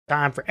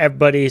time for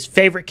everybody's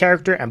favorite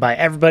character, and by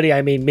everybody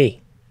I mean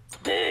me.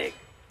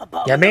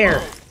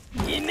 Ymir.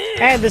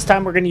 And this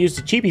time we're going to use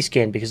the chibi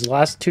skin, because the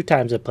last 2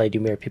 times I played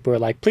Ymir, people were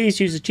like, please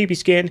use the chibi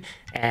skin,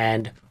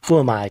 and who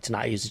am I to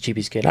not use the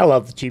chibi skin? I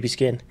love the chibi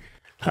skin.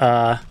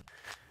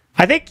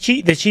 I think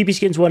the chibi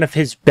skin is one of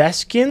his best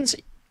skins,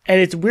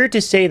 and it's weird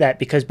to say that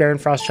because Baron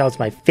Frostchild's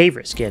my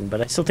favorite skin, but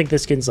I still think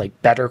this skin's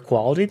like better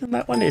quality than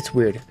that one. It's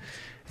weird.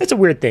 It's a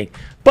weird thing.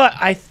 But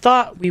I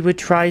thought we would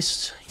try,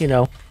 you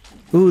know,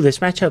 ooh, this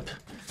matchup.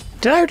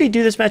 Did I already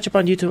do this matchup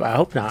on YouTube? I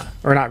hope not.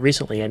 Or not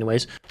recently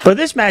anyways. But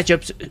this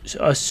matchup's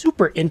a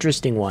super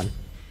interesting one.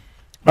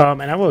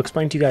 And I will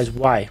explain to you guys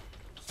why.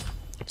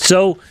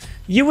 So,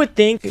 you would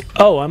think,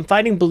 oh, I'm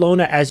fighting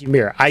Bellona as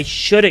Ymir. I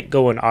shouldn't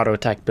go an auto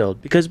attack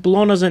build, because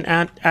Bellona's an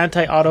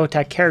anti-auto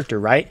attack character,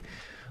 right?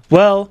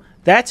 Well,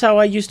 that's how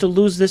I used to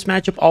lose this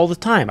matchup all the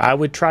time. I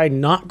would try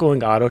not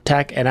going auto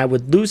attack, and I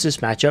would lose this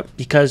matchup,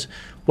 because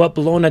what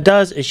Bellona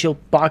does is she'll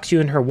box you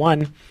in her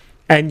 1,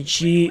 and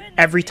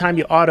every time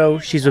you auto,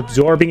 she's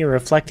absorbing and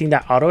reflecting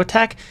that auto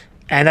attack,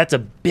 and that's a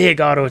big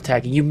auto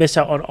attack, and you miss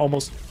out on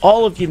almost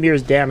all of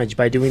Ymir's damage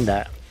by doing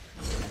that.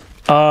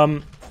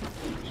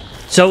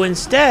 So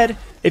instead,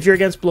 if you're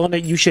against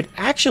Bellona, you should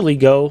actually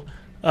go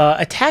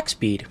attack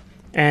speed.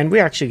 And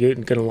we're actually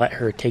going to let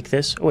her take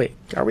this. Oh, wait,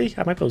 are we?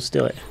 I might be able to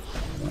steal it.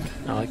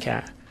 No, I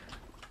can't.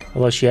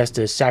 Although she has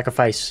to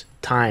sacrifice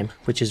time,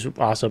 which is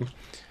awesome.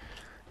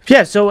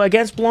 Yeah, so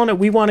against Bellona,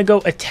 we want to go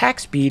attack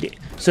speed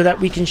so that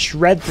we can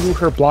shred through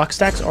her block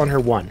stacks on her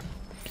 1.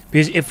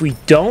 Because if we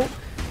don't,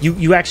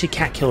 you actually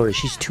can't kill her.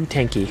 She's too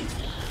tanky.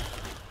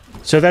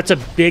 So that's a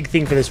big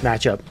thing for this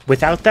matchup.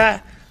 Without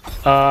that,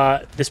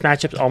 this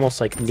matchup's almost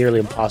like nearly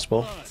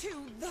impossible.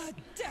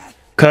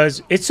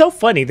 Because it's so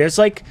funny. There's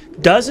like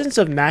dozens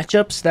of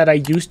matchups that I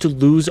used to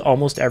lose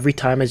almost every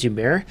time as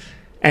Ymir.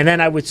 And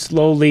then I would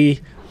slowly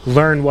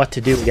learn what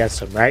to do against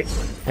them, right?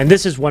 And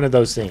this is one of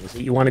those things.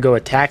 You want to go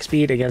attack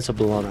speed against a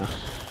Bellona.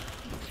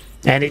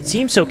 And it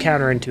seems so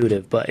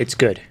counterintuitive, but it's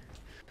good.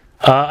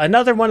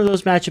 Another one of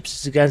those matchups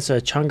is against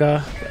a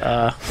Chunga.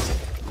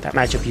 That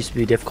matchup used to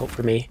be difficult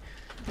for me.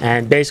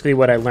 And basically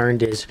what I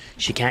learned is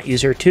she can't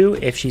use her 2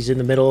 if she's in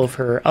the middle of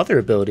her other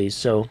abilities.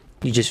 So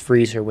you just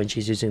freeze her when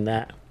she's using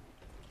that.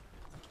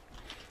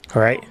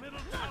 Alright.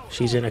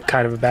 She's in a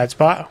kind of a bad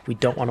spot. We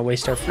don't want to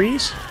waste our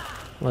freeze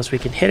unless we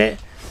can hit it.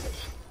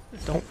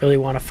 Don't really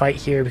want to fight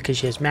here because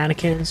she has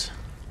mannequins.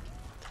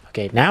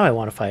 Okay, now I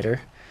want to fight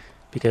her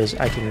because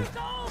I can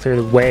clear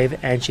the wave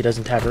and she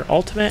doesn't have her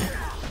ultimate.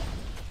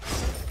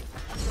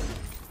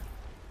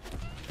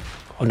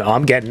 Oh no,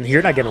 I'm getting...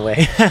 You're not getting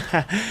away.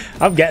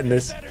 I'm getting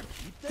this.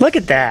 Look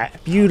at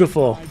that.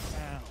 Beautiful.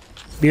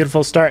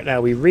 Beautiful start.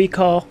 Now we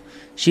recall.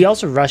 She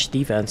also rushed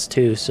defense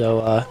too,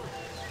 so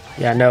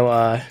yeah,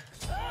 no,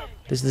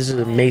 this is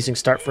an amazing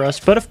start for us.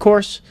 But of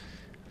course,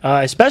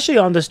 especially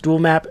on this duel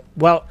map,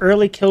 while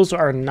early kills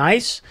are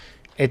nice,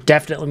 it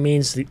definitely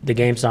means the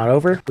game's not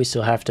over. We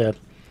still have to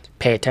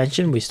pay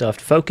attention. We still have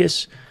to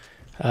focus.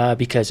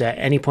 Because at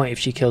any point, if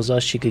she kills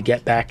us, she could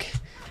get back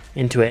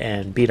into it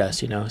and beat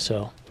us, you know,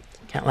 so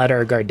can't let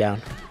our guard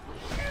down.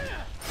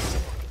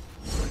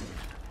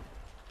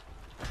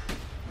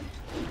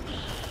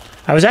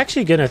 I was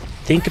actually going to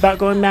think about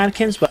going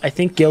mannequins, but I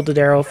think Gilded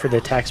Arrow for the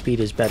attack speed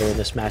is better in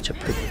this matchup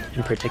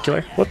in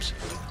particular. Whoops.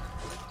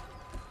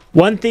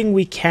 One thing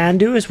we can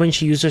do is when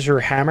she uses her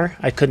hammer,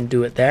 I couldn't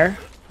do it there,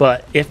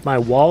 but if my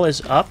wall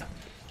is up,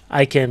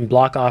 I can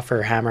block off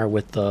her hammer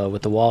with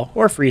the wall,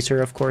 or freeze her,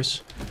 of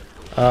course.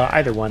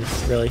 Either one,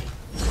 really.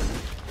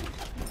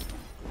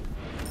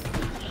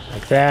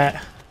 Like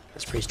that.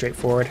 That's pretty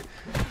straightforward.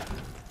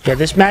 Yeah,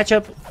 this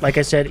matchup, like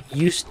I said,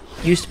 used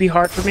to be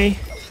hard for me,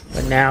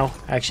 but now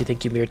I actually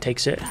think Ymir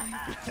takes it.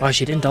 Oh,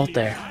 she didn't ult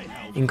there.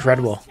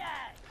 Incredible.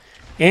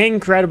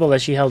 Incredible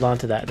that she held on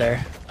to that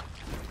there.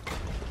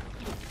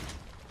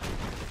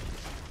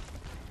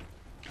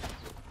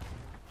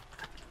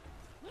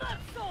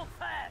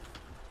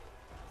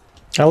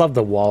 I love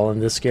the wall in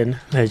this skin.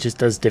 It just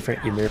does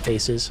different Ymir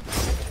faces.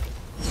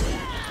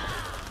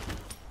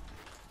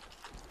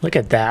 Look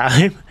at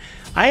that.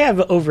 I have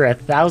over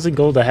 1,000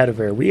 gold ahead of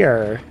her. We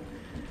are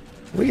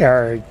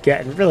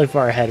getting really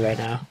far ahead right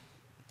now.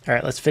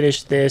 Alright, let's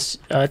finish this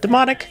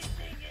demonic.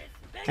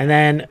 And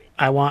then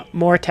I want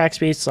more attack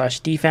speed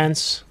 /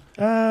 defense.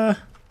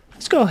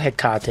 Let's go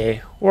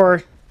Hecate.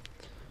 Or,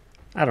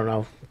 I don't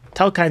know.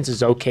 Telekines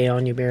is okay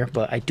on Ymir,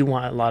 but I do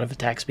want a lot of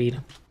attack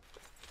speed.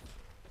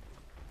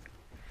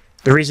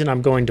 The reason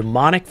I'm going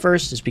demonic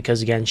first is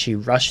because, again, she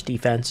rushed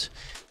defense.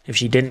 If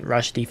she didn't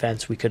rush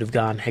defense, we could have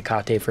gone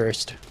Hecate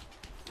first.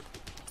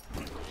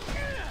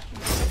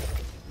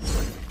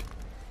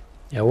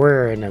 Yeah,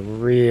 we're in a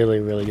really,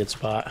 really good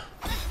spot.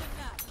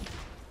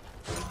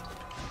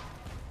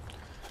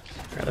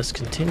 Alright, let's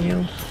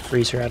continue.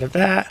 Freeze her out of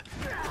that.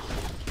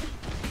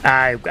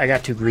 I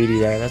got too greedy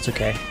there. That's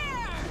okay.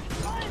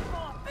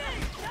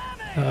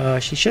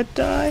 She should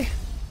die.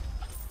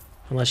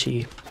 Unless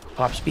she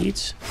pop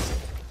speeds.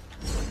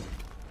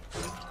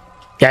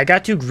 Yeah, I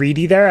got too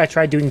greedy there. I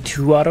tried doing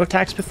 2 auto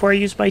attacks before I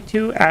used my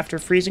 2 after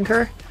freezing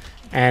her.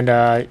 And,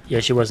 yeah,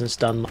 she wasn't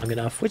stunned long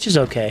enough, which is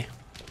okay.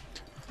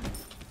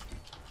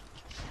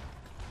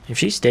 If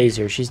she stays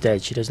here, she's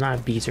dead. She does not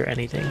have beats or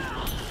anything.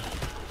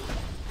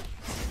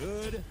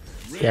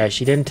 Yeah,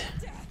 she didn't...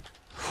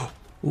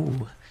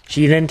 Ooh.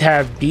 She didn't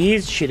have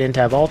beads. She didn't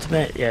have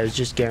ultimate. Yeah, it was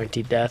just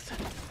guaranteed death.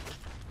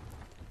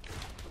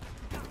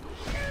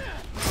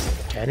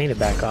 Okay, I need to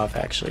back off,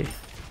 actually.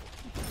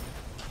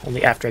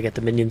 Only after I get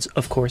the minions,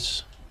 of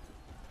course.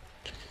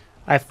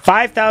 I have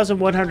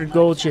 5,100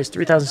 gold. She has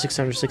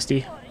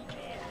 3,660.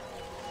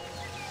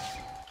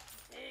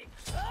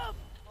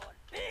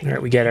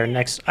 Alright, we get our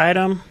next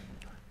item.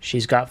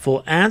 She's got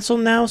full Ansel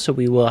now, so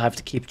we will have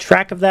to keep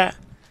track of that.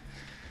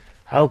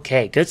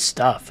 Okay, good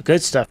stuff.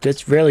 Good stuff.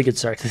 Good, really good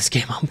start to this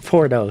game. I'm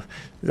 4-0.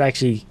 It's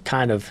actually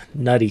kind of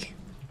nutty.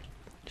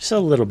 Just a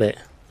little bit.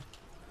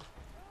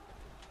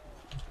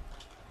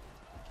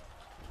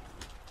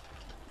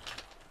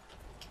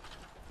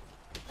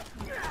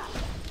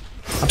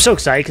 I'm so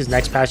excited because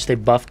next patch they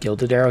buff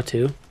Gilded Arrow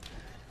too.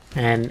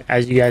 And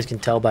as you guys can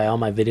tell by all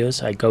my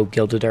videos, I go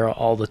Gilded Arrow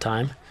all the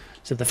time.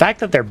 So the fact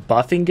that they're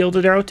buffing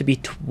Gilded Arrow to be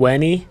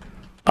 20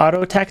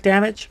 auto attack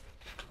damage,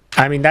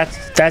 I mean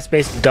that's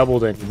basically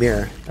doubled in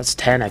Ymir. That's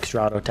 10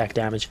 extra auto attack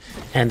damage.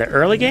 And the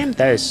early game,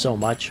 that is so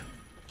much.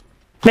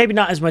 Maybe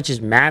not as much as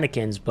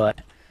Mannequins,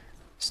 but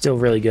still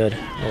really good.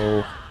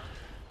 Oh.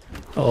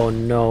 Oh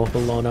no,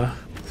 Bellona.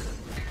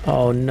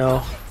 Oh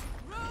no.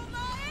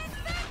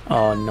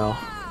 Oh no.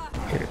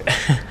 You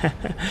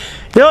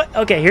know what?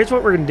 Okay, here's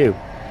what we're gonna do.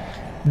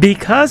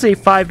 Because a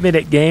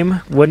 5-minute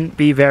game wouldn't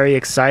be very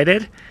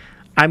excited,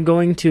 I'm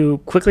going to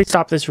quickly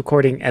stop this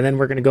recording and then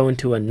we're gonna go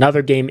into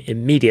another game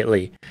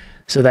immediately,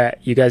 so that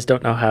you guys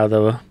don't know how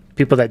the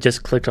people that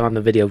just clicked on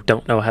the video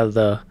don't know how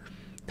the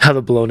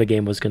Bellona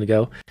game was gonna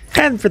go.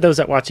 And for those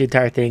that watch the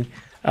entire thing,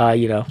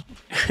 you know,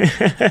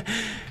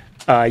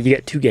 you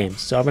get 2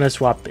 games. So I'm gonna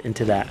swap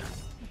into that.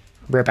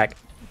 Be right back.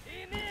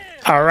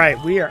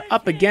 Alright, we are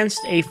up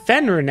against a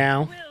Fenrir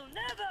now,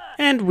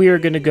 and we are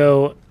going to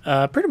go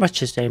pretty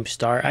much the same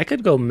start. I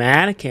could go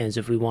Mannequins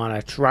if we want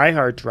to try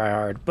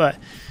hard, but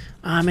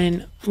I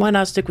mean, why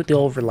not stick with the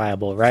old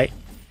reliable, right?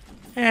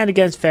 And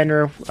against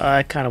Fenrir,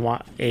 I kind of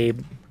want a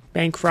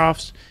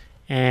Bancrofts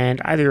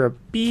and either a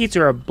Beads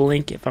or a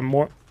Blink. If I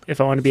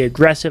want to be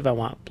aggressive, I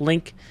want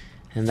Blink,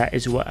 and that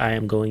is what I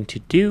am going to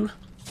do.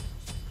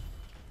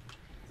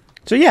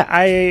 So yeah,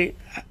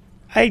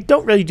 I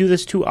don't really do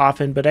this too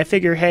often, but I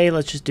figure, hey,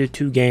 let's just do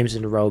 2 games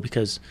in a row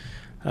because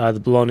the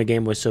Bellona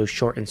game was so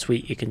short and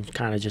sweet. It can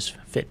kind of just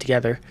fit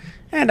together,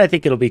 and I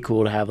think it'll be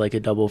cool to have like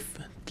a double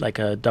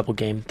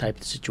game type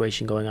of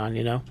situation going on.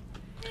 You know,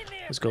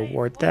 let's go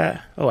ward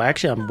that. Oh,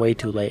 actually, I'm way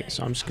too late,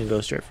 so I'm just gonna go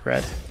straight for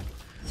red.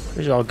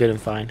 Which is all good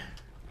and fine.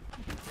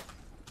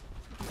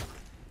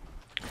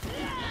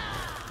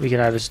 We can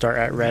either start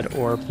at red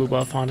or blue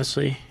buff.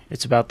 Honestly,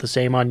 it's about the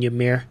same on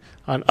Ymir.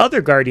 On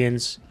other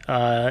Guardians,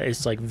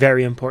 it's like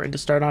very important to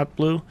start on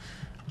blue.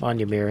 On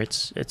Ymir,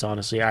 it's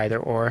honestly either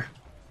or.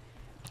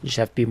 You just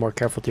have to be more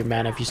careful with your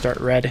mana if you start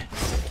red,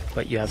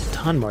 but you have a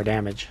ton more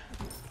damage.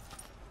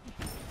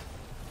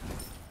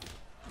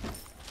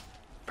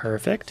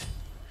 Perfect.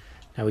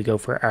 Now we go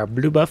for our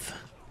blue buff.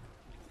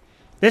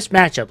 This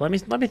matchup, let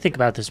me think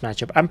about this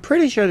matchup. I'm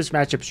pretty sure this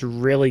matchup's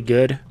really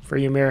good for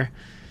Ymir.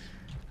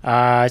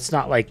 It's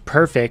not like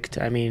perfect.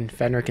 I mean,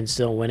 Fenrir can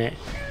still win it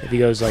if he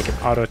goes like an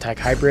auto attack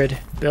hybrid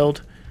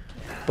build,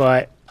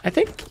 but I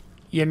think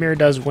Ymir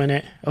does win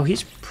it. Oh,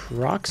 he's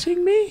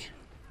proxying me,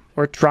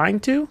 or trying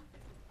to.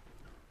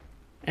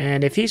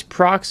 And if he's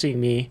proxying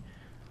me,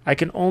 I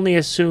can only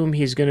assume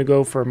he's gonna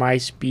go for my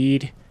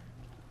speed,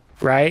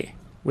 right?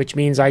 Which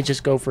means I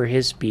just go for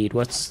his speed.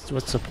 What's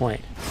the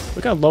point?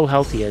 Look how low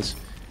health he is.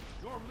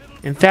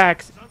 In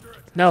fact,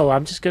 no,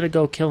 I'm just gonna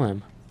go kill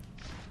him.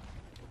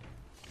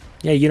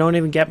 Yeah, you don't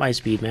even get my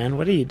speed, man.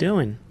 What are you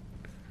doing?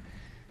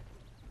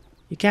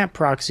 You can't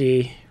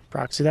proxy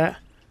that.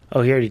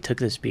 Oh, he already took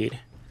the speed.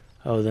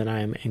 Oh, then I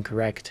am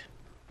incorrect.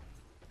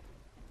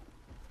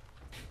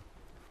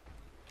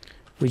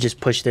 We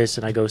just push this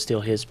and I go steal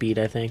his speed,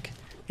 I think.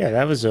 Yeah,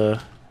 that was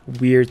a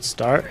weird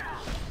start.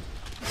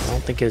 I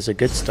don't think it was a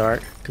good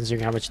start,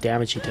 considering how much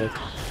damage he took.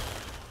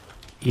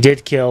 He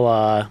did kill,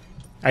 I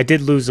did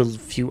lose a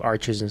few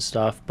archers and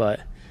stuff, but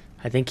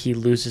I think he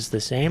loses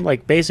the same.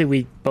 Like,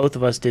 basically, both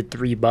of us did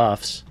 3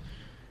 buffs.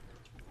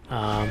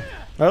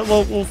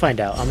 We'll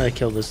find out. I'm gonna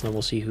kill this and then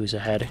we'll see who's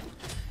ahead.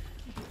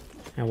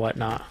 And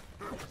whatnot.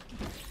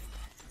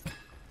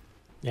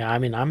 Yeah, I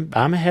mean,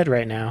 I'm ahead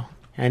right now.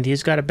 And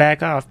he's got to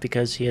back off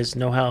because he has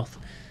no health.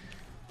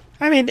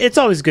 I mean, it's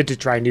always good to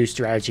try new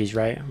strategies,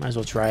 right? Might as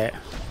well try it.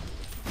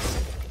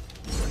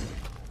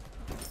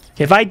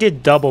 If I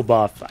did double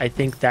buff, I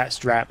think that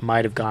strat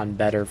might have gone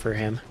better for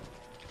him.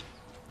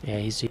 Yeah,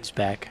 he's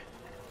back.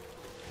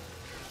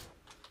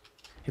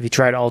 If he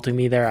tried ulting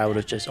me there, I would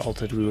have just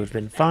ulted. We would have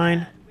been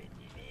fine.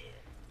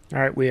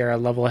 Alright, we are a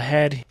level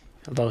ahead.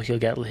 Although he'll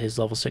get his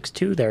level 6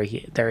 too. There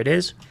it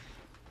is.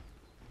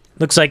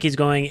 Looks like he's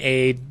going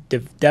a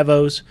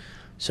Devos.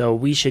 So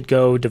we should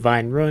go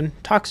Divine Ruin.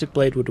 Toxic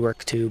Blade would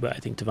work too, but I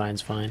think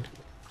Divine's fine.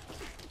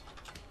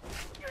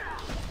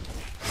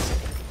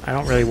 I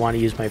don't really want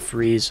to use my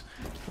freeze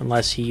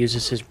unless he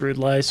uses his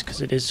brutalize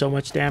because it is so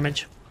much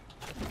damage.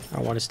 I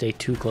don't want to stay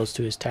too close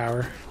to his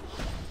tower.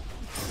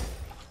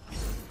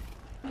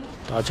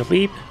 Dodge a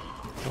leap.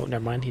 Oh,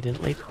 never mind, he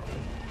didn't leap.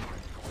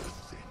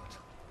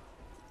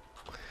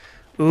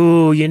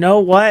 Ooh, you know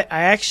what?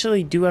 I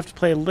actually do have to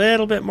play a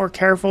little bit more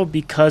careful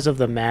because of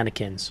the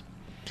mannequins.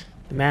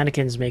 The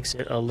mannequins makes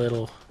it a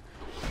little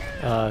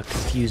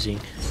confusing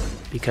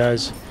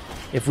because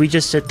if we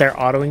just sit there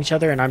autoing each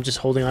other and I'm just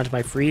holding onto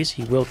my freeze,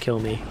 he will kill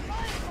me.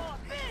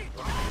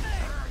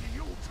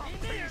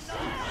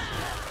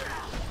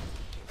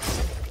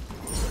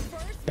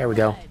 There we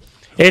go.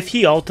 If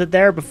he ulted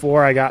there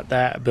before I got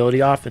that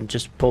ability off and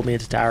just pulled me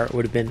into tower, it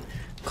would have been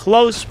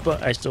close,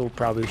 but I still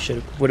probably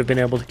would have been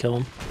able to kill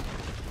him.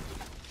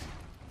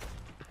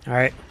 All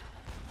right.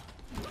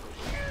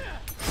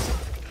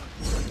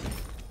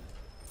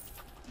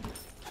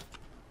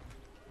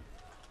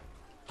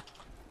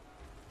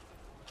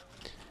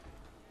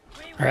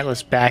 All right,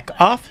 let's back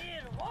off.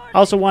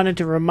 Also wanted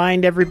to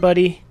remind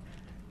everybody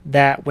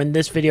that when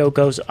this video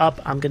goes up,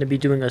 I'm going to be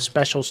doing a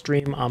special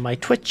stream on my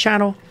Twitch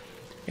channel.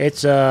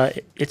 It's a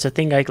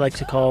thing I like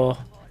to call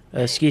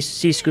a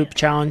C-Scoop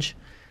challenge.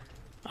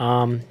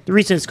 The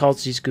reason it's called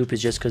C-Scoop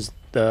is just because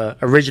the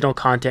original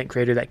content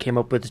creator that came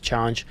up with the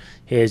challenge,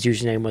 his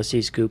username was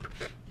C-Scoop.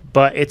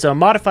 But it's a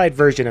modified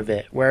version of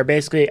it, where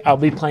basically I'll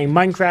be playing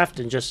Minecraft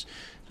and just,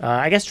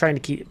 I guess, trying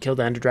to kill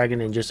the Ender Dragon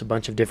and just a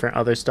bunch of different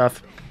other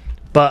stuff.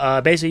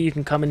 But basically you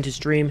can come into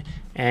stream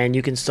and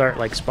you can start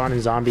like spawning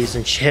zombies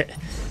and shit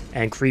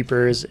and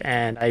creepers,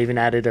 and I even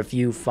added a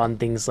few fun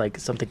things like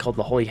something called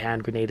the Holy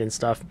Hand Grenade and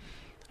stuff.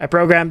 I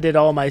programmed it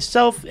all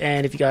myself,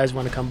 and if you guys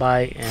want to come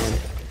by and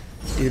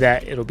do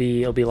that, it'll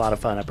be a lot of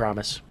fun, I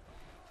promise.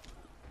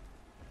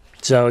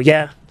 So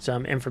yeah,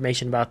 some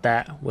information about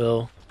that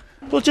will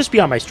just be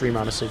on my stream,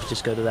 honestly, if you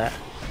just go to that.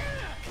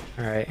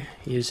 Alright,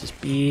 use his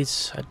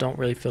beads. I don't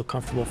really feel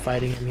comfortable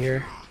fighting him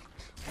here.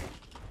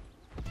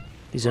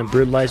 He's gonna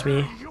brutalize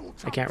me.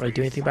 I can't really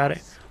do anything about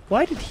it.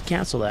 Why did he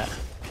cancel that?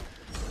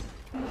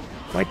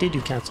 Why did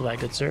you cancel that,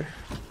 good sir?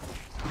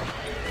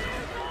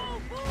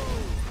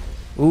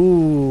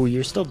 Ooh,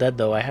 you're still dead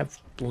though. I have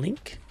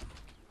blink.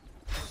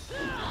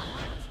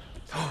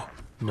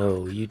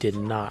 No, you did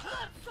not.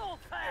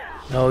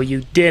 No,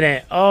 you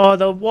didn't. Oh,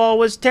 the wall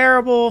was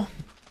terrible.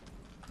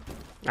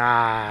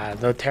 Ah,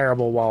 the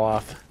terrible wall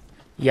off.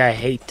 Yeah, I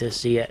hate to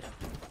see it.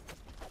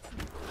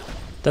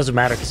 Doesn't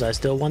matter because I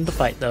still won the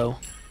fight though.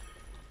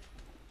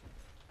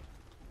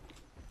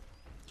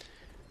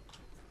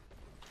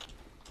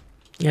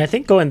 Yeah, I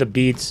think going the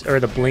beads or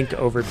the blink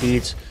over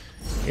beads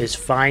is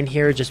fine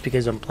here just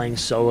because I'm playing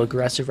so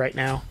aggressive right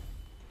now.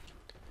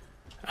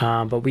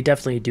 But we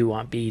definitely do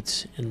want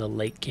beads in the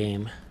late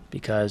game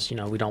because, you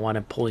know, we don't want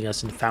him pulling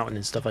us into fountain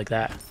and stuff like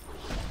that.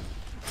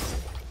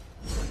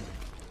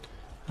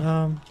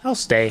 I'll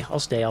stay.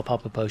 I'll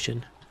pop a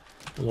potion.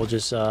 And we'll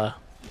just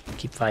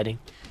keep fighting.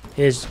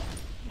 His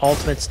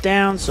ultimate's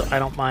down, so I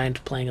don't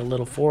mind playing a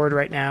little forward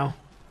right now.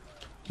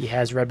 He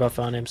has red buff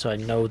on him, so I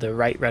know the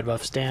right red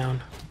buff's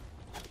down.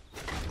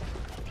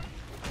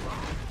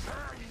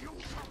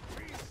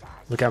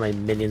 Look how many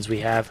minions we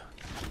have.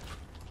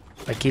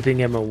 By keeping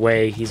him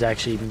away, he's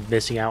actually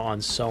missing out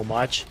on so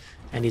much.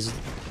 And he's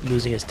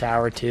losing his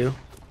tower too.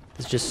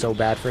 It's just so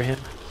bad for him.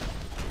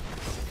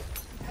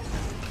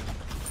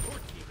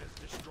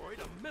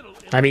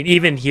 I mean,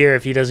 even here,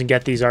 if he doesn't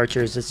get these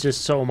archers, it's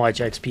just so much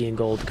XP and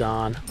gold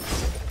gone.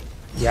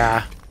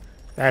 Yeah,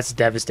 that's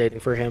devastating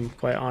for him,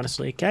 quite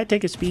honestly. Can I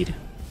take his speed?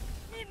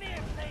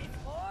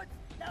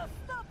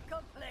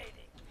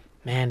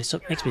 Man, it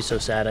makes me so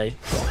sad I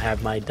don't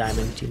have my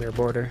diamond Ymir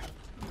border.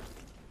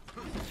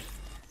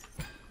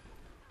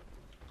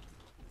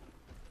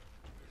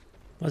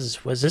 Was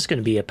this going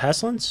to be a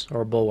pestilence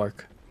or a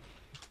bulwark?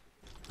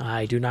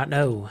 I do not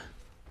know.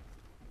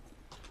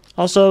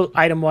 Also,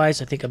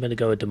 item-wise, I think I'm going to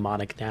go with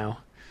demonic now.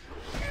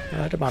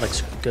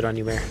 Demonic's good on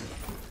Ymir.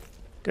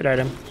 Good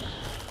item.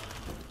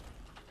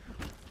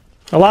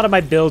 A lot of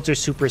my builds are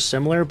super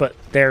similar, but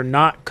they're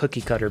not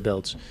cookie-cutter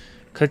builds.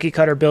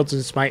 Cookie-cutter builds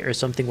in Smite are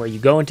something where you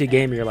go into a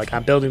game and you're like,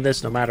 I'm building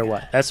this no matter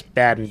what. That's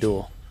bad in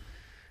Duel.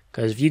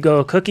 Because if you go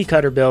a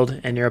cookie-cutter build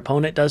and your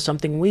opponent does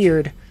something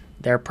weird,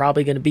 they're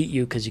probably going to beat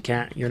you because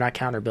you're not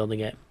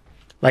counter-building it.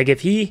 Like,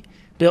 if he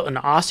built an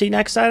Aussie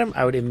next item,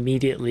 I would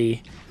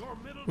immediately,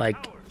 like,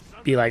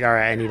 be like, all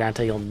right, I need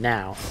anti-heal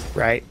now,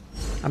 right?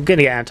 I'm going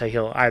to get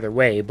anti-heal either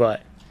way,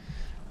 but,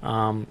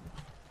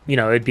 you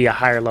know, it'd be a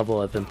higher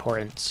level of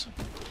importance.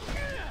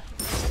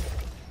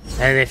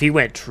 And if he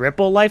went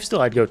triple lifesteal,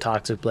 I'd go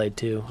Toxic Blade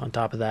too, on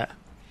top of that.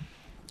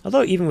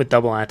 Although, even with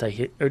double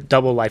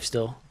double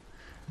lifesteal,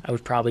 I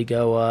would probably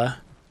go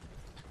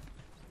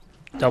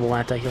double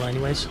anti-heal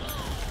anyways.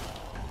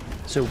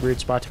 It's a weird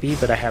spot to be,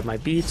 but I have my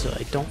bead, so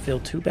I don't feel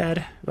too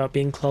bad about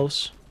being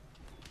close.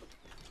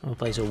 I'm going to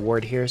place a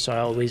ward here, so I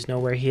always know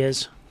where he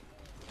is.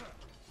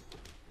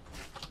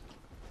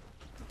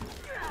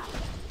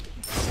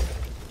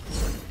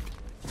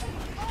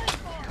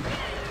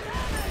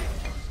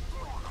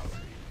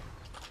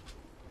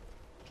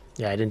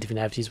 Yeah, I didn't even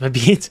have to use my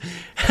beads.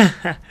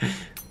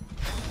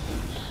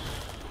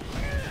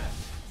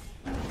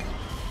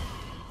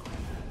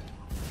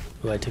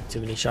 Ooh, I took too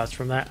many shots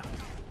from that.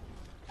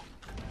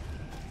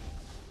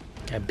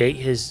 I bait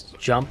his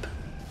jump.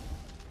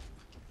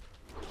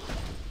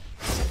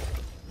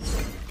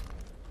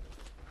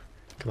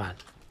 Come on.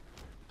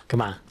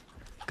 Come on.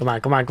 Come on,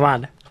 come on, come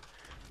on.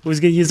 Who's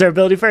gonna use their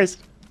ability first?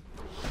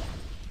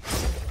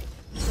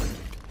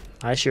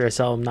 I sure as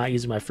hell am not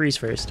using my freeze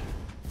first.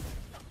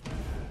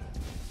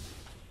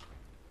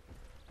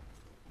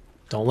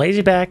 Don't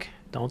lazy back.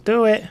 Don't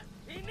do it.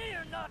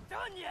 Ymir not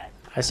done yet.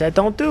 I said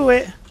don't do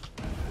it.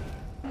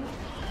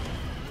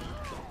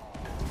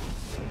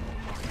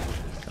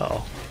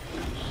 Uh-oh.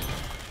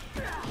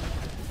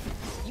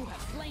 You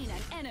have slain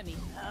an enemy.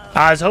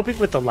 I was hoping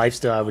with the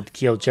lifesteal I would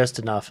heal just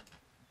enough.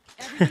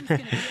 Everything's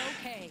gonna be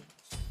okay.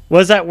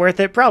 Was that worth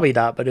it? Probably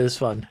not, but it was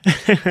fun.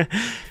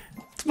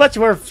 It's much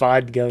more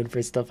fun going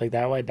for stuff like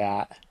that. Why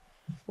not?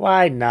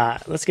 Why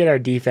not? Let's get our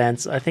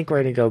defense. I think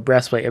we're going to go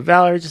Breastplate of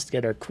Valor just to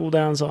get our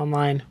cooldowns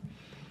online.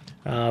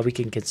 We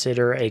can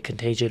consider a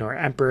Contagion or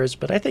Emperor's,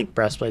 but I think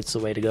Breastplate's the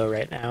way to go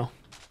right now.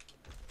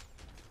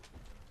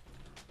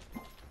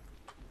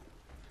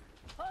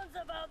 Puns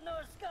about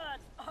Norse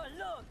gods are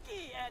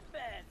low-key at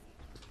best.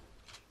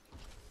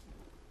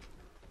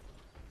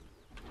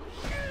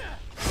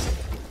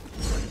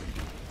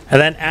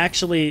 And then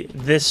actually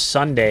this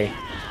Sunday,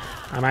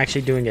 I'm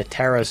actually doing a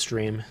Terra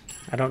stream.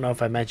 I don't know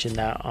if I mentioned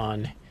that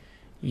on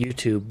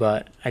YouTube,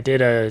 but I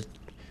did a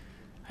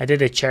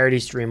charity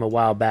stream a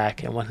while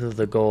back, and one of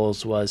the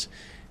goals was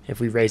if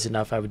we raised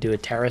enough, I would do a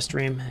Terra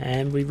stream,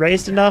 and we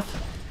raised enough.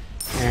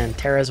 And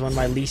Terra is one of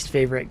my least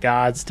favorite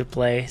gods to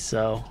play,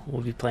 so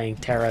we'll be playing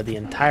Terra the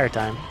entire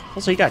time.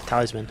 Also, you got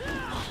Talisman.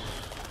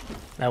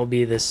 That will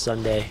be this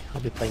Sunday. I'll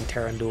be playing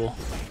Terra and Duel.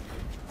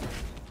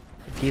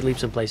 If he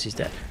leaps in place, he's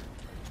dead.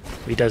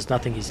 If he does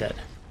nothing, he's dead.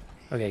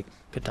 Okay,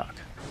 good talk.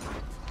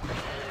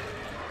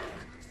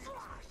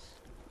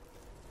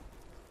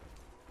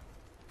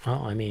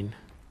 Well, I mean,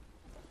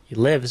 he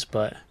lives,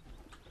 but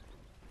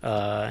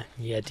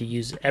he had to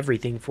use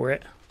everything for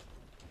it.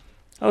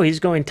 Oh, he's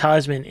going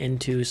Talisman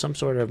into some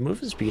sort of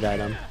movement speed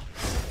item,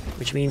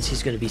 which means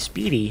he's going to be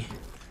speedy.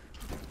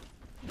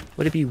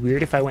 Would it be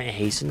weird if I went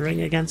Hasten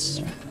Ring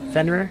against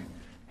Fenrir?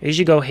 I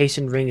usually go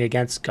Hasten Ring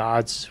against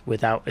gods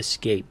without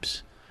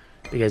escapes,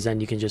 because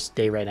then you can just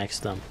stay right next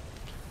to them.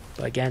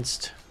 But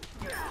against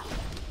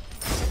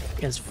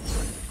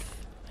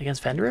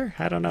Fenrir?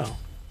 I don't know.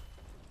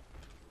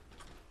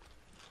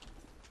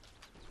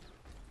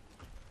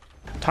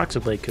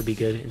 Toxic Blade could be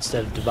good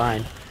instead of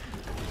Divine.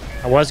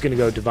 I was going to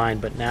go Divine,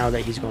 but now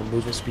that he's going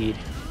movement speed,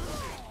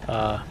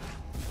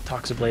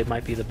 Toxic Blade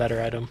might be the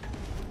better item.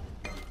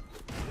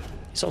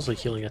 He's also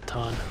healing a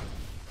ton.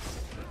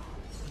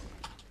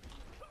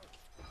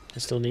 I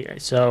still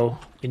need, so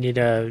we need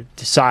to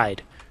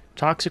decide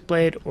Toxic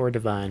Blade or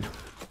Divine.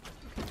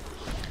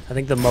 I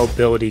think the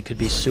mobility could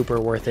be super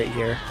worth it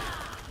here,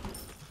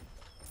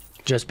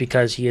 just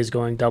because he is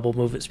going double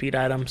movement speed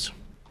items.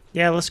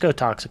 Yeah, let's go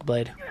Toxic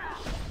Blade.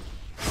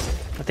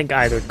 I think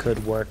either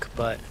could work,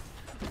 but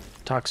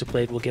Toxic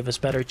Blade will give us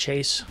better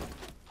chase.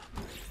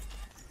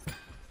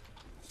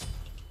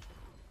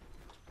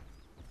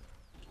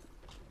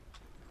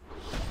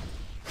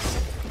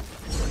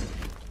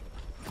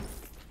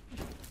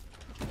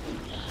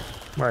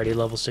 We're already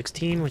level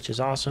 16, which is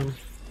awesome.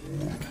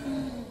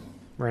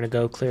 We're going to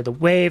go clear the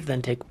wave,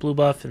 then take blue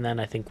buff, and then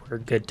I think we're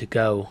good to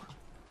go.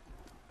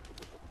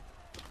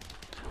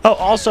 Oh,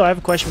 also, I have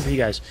a question for you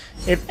guys.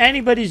 If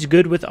anybody's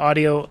good with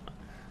audio,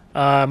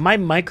 my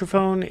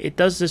microphone, it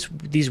does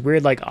these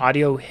weird like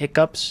audio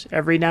hiccups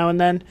every now and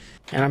then,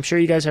 and I'm sure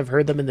you guys have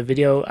heard them in the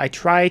video. I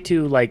try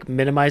to like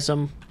minimize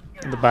them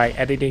by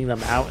editing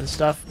them out and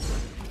stuff,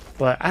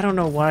 but I don't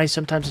know why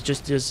sometimes it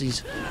just does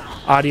these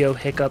audio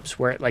hiccups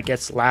where it like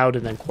gets loud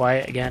and then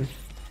quiet again.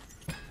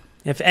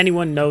 If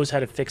anyone knows how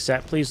to fix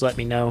that, please let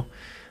me know.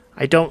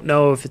 I don't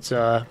know if it's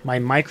my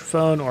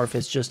microphone or if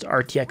it's just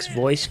RTX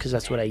voice, because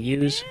that's what I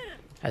use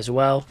as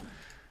well,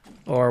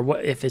 or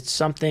what if it's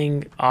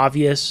something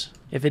obvious.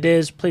 If it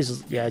is,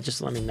 please, yeah,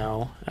 just let me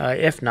know.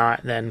 If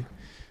not, then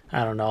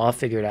I don't know, I'll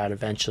figure it out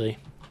eventually.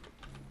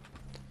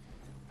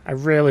 I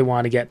really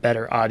want to get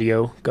better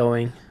audio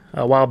going.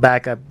 A while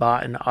back I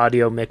bought an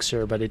audio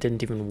mixer, but it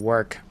didn't even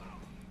work,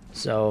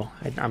 so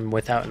I'm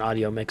without an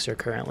audio mixer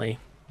currently.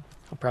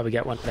 I'll probably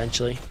get one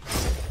eventually.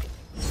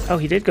 Oh,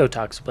 he did go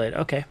Toxic Blade.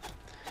 Okay.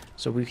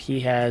 So he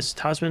has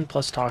Talisman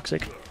plus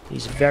Toxic.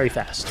 He's very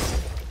fast.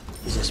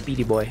 He's a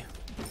speedy boy.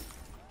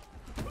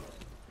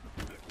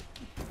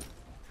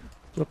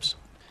 Whoops.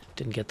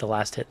 Didn't get the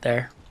last hit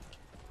there.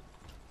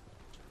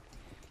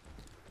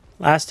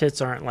 Last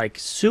hits aren't like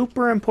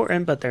super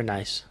important, but they're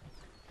nice.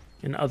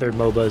 In other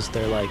MOBAs,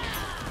 they're like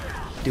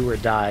do or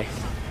die.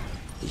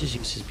 He just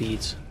uses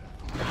beads.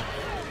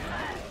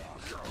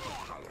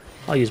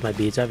 I'll use my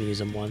beads. I haven't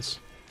used them once.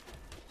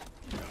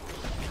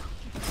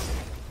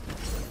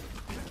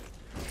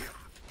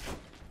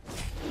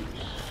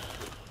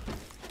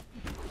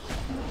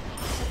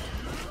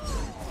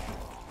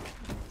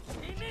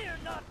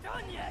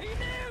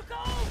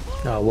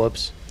 Oh,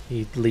 whoops.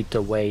 He leaped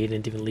away. He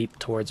didn't even leap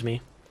towards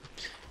me.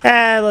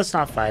 Let's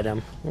not fight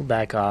him. We'll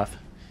back off.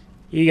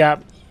 We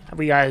got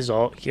his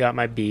ult. You got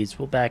my beads.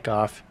 We'll back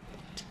off.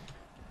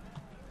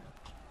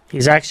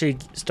 He's actually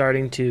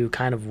starting to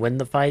kind of win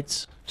the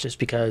fights just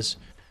because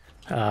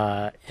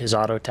his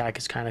auto attack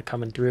is kind of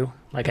coming through.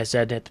 Like I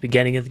said at the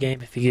beginning of the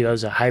game, if he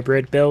goes a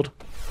hybrid build,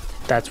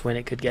 that's when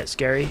it could get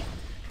scary.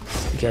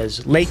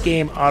 Because late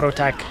game auto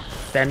attack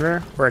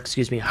Fenrir, or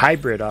excuse me,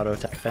 hybrid auto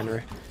attack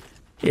Fenrir,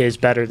 is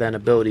better than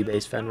ability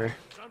based Fenrir.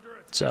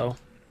 So,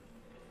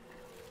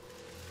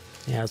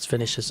 yeah, let's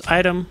finish this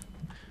item.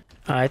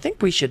 I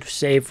think we should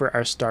save for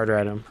our starter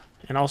item.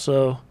 And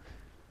also,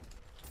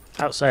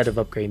 outside of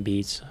upgrading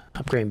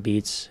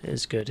beads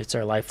is good. It's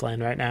our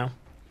lifeline right now.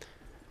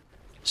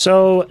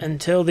 So,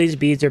 until these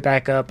beads are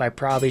back up, I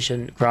probably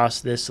shouldn't cross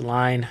this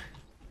line.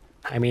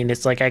 I mean,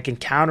 it's like I can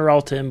counter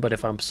ult him, but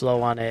if I'm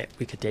slow on it,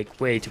 we could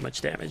take way too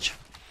much damage.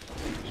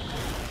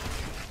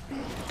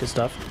 Good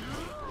stuff.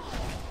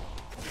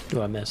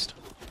 Ooh, I missed.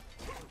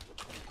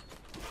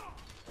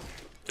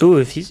 Ooh,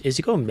 is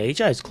he going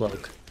Magi's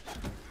Cloak?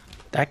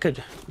 That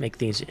could make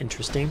things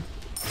interesting.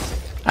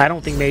 I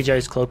don't think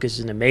Magi's Cloak is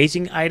an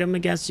amazing item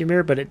against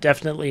Ymir, but it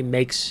definitely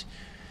makes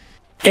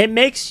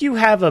you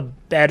have a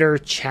better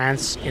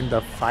chance in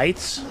the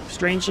fights,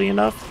 strangely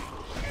enough.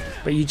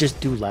 But you just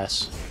do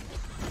less.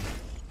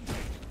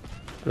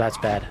 That's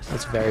bad.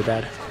 That's very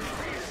bad.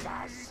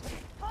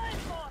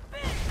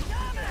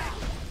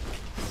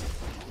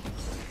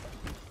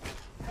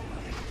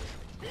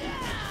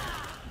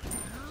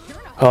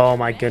 Oh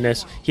my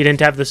goodness. He didn't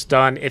have the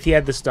stun. If he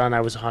had the stun,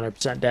 I was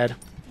 100% dead.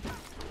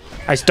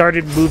 I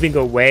started moving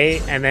away,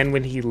 and then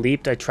when he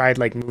leaped, I tried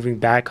like moving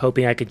back,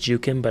 hoping I could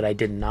juke him, but I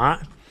did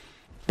not.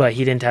 But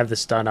he didn't have the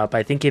stun up.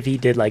 I think if he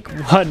did like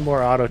one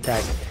more auto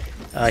attack,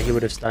 he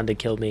would have stunned and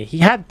killed me. He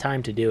had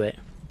time to do it.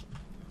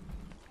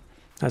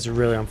 That's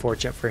really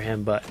unfortunate for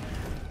him, but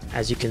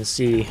as you can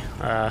see,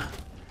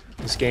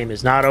 this game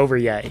is not over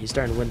yet. He's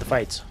starting to win the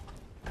fights.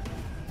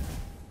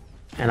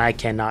 And I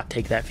cannot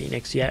take that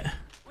Phoenix yet.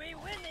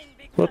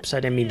 Whoops, I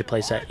didn't mean to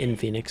place that in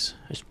Phoenix.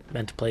 I just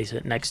meant to place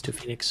it next to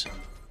Phoenix.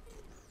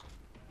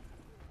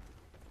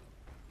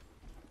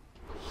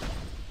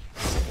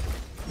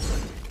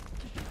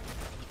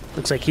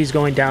 Looks like he's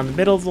going down the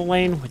middle of the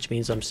lane, which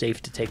means I'm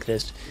safe to take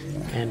this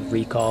and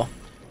recall.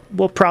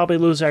 We'll probably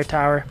lose our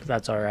tower, but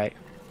that's alright.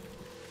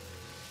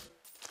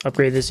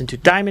 Upgrade this into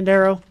Diamond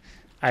Arrow.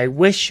 I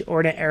wish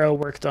Ordnance Arrow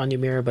worked on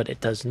Ymir, but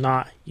it does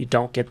not. You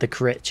don't get the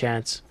crit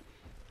chance.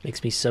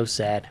 Makes me so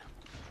sad.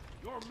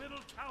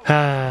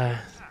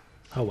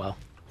 Oh well.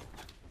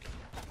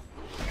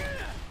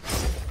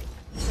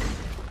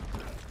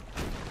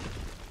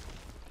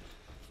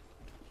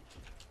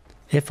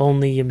 If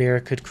only Ymir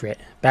could crit.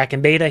 Back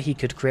in beta, he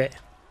could crit,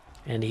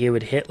 and he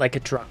would hit like a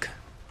truck.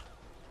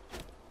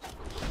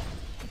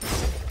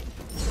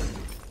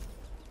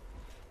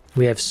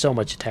 We have so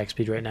much attack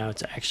speed right now,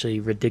 it's actually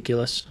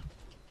ridiculous.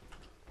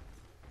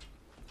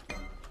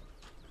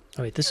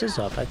 Oh wait, this is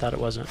up. I thought it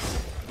wasn't.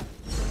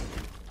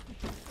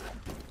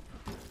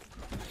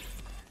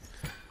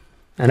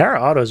 And our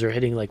autos are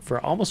hitting like for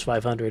almost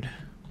 500.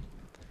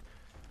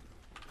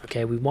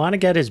 Okay, we want to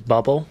get his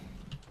bubble,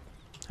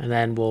 and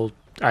then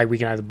we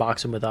can either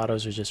box him with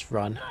autos or just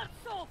run.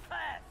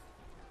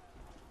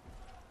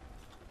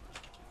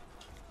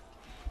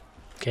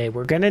 Okay,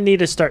 we're going to need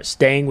to start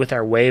staying with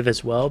our wave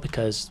as well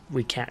because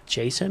we can't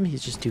chase him.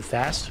 He's just too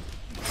fast.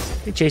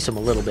 We chase him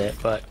a little bit,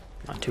 but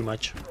not too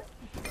much.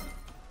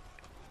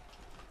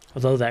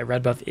 Although that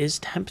red buff is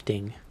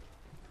tempting.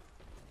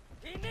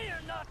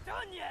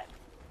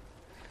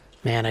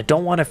 Man, I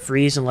don't want to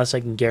freeze unless I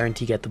can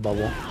guarantee get the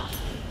bubble.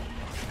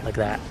 Like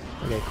that.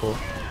 Okay, cool.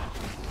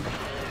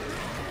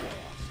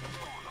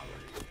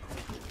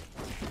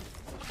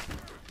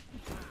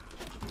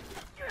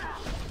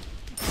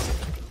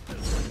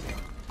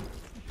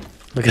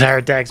 Look at our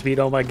attack speed,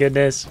 oh my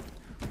goodness.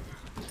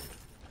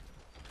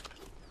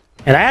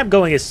 And I am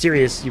going a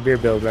serious Ymir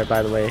build, right,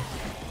 by the way.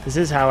 This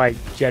is how I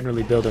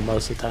generally build him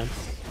most of the time.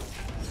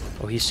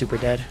 Oh, he's super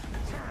dead.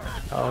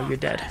 Oh, you're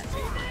dead.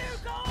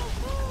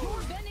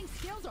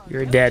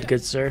 You're dead,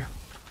 good sir.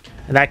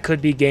 And that could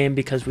be game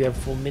because we have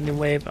full minion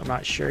wave. I'm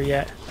not sure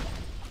yet.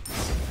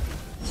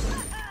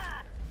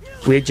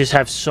 We just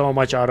have so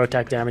much auto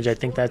attack damage. I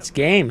think that's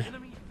game.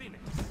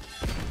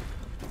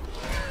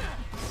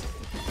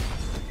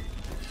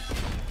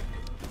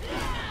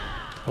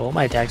 Oh,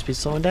 my attack speed's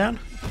slowing down.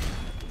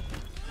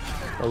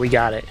 Oh, we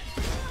got it.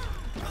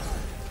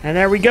 And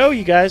there we go,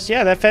 you guys.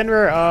 Yeah, that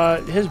Fenrir,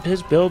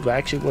 his build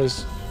actually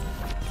was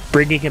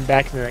bringing him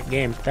back into that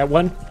game. That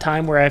one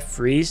time where I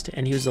freezed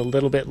and he was a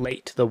little bit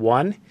late to the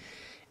one.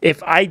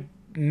 If I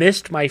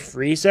missed my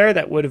freeze there,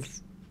 that would have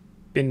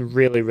been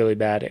really, really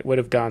bad. It would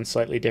have gone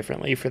slightly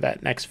differently for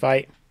that next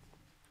fight.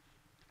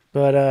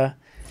 But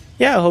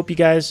yeah, I hope you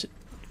guys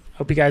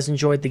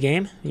enjoyed the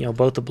game. You know,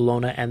 both the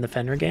Bellona and the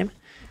Fenrir game.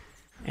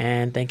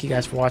 And thank you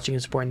guys for watching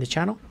and supporting the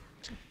channel.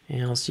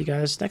 And I'll see you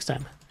guys next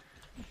time.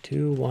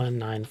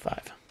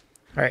 2195.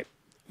 All right.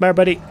 Bye,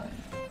 everybody.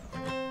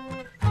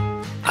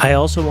 I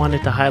also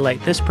wanted to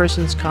highlight this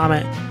person's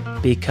comment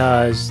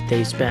because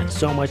they spent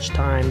so much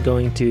time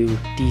going to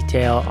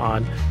detail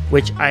on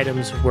which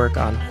items work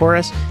on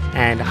Horus,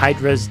 and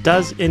Hi-Rez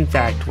does in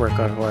fact work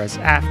on Horus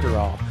after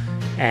all,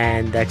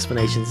 and the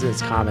explanations in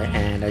this comment,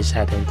 and I just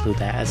had to include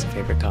that as a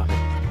favorite comment.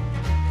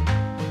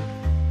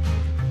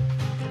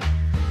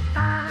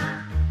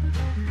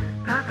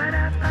 Ba ba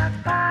da ba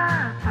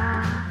ba ba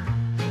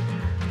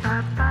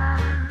ba ba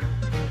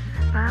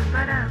ba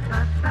ba ba